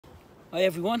Hi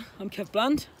everyone, I'm Kev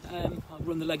Bland. I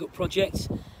run the Leg Up project.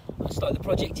 I started the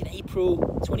project in April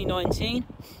 2019,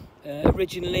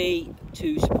 originally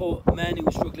to support men who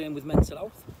were struggling with mental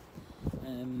health.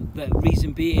 The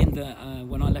reason being that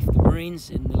when I left the Marines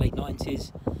in the late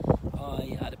 90s,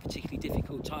 I had a particularly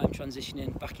difficult time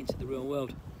transitioning back into the real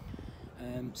world.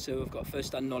 So I've got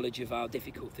first-hand knowledge of how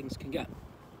difficult things can get.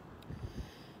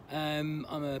 I'm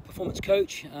a performance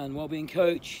coach and wellbeing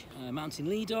coach, mountain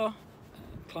leader,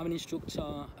 climbing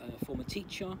instructor, former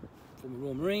teacher, former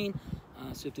Royal Marine,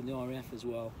 served in the RAF as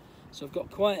well. So I've got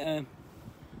quite a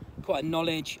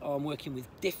knowledge on working with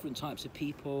different types of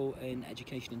people in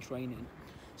education and training.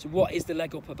 So what is the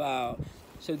Leg Up about?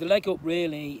 So the Leg Up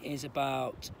really is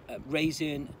about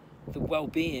raising the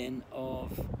well-being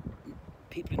of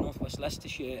people in Northwest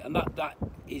Leicestershire, and that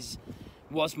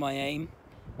was my aim.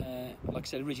 Like I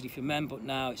said, originally for men, but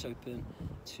now it's open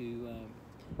to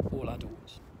all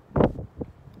adults.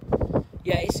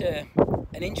 Yeah, it's an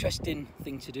interesting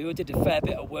thing to do. I did a fair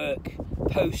bit of work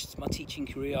post my teaching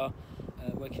career,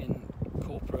 working in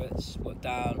corporates, worked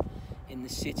down in the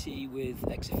city with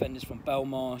ex-offenders from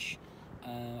Belmarsh.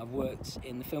 I've worked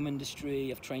in the film industry.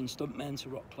 I've trained stuntmen to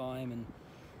rock climb, and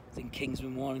I think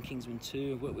Kingsman 1 and Kingsman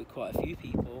 2. I've worked with quite a few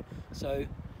people. So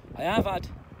I have had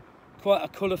quite a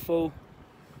colourful,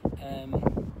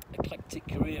 eclectic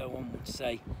career, one would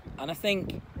say. And I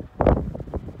think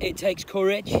it takes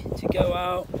courage to go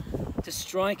out, to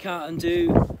strike out and do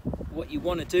what you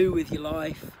want to do with your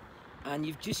life, and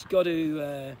you've just got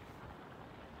to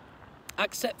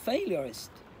accept failure.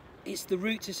 It's the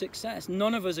route to success.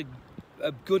 None of us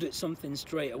are good at something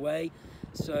straight away,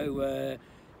 so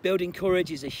building courage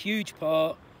is a huge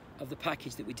part of the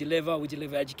package that we deliver. We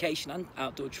deliver education and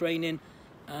outdoor training,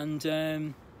 and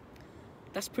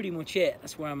that's pretty much it.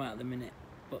 That's where I'm at the minute.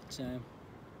 But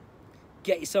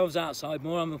get yourselves outside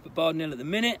more. I'm up at Bardon Hill at the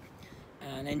minute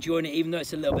and enjoying it, even though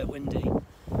it's a little bit windy.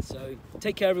 So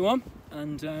take care everyone,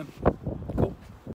 and